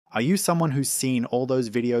Are you someone who's seen all those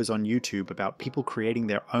videos on YouTube about people creating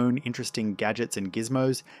their own interesting gadgets and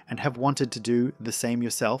gizmos and have wanted to do the same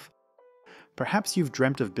yourself? Perhaps you've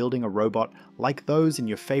dreamt of building a robot like those in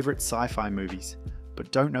your favorite sci-fi movies,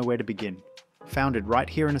 but don't know where to begin. Founded right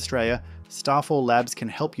here in Australia, Starfall Labs can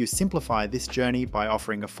help you simplify this journey by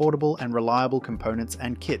offering affordable and reliable components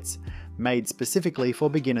and kits made specifically for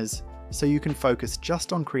beginners, so you can focus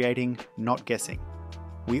just on creating, not guessing.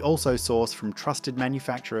 We also source from trusted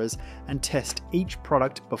manufacturers and test each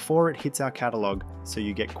product before it hits our catalogue, so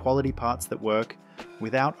you get quality parts that work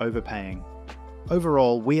without overpaying.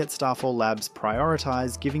 Overall, we at Starfall Labs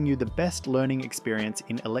prioritize giving you the best learning experience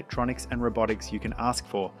in electronics and robotics you can ask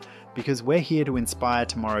for, because we're here to inspire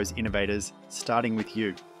tomorrow's innovators, starting with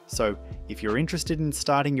you. So, if you're interested in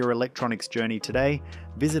starting your electronics journey today,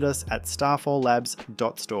 visit us at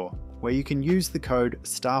starfalllabs.store, where you can use the code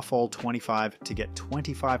STARFALL25 to get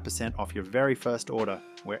 25% off your very first order,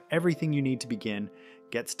 where everything you need to begin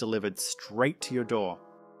gets delivered straight to your door.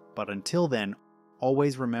 But until then,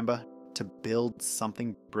 always remember to build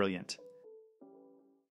something brilliant.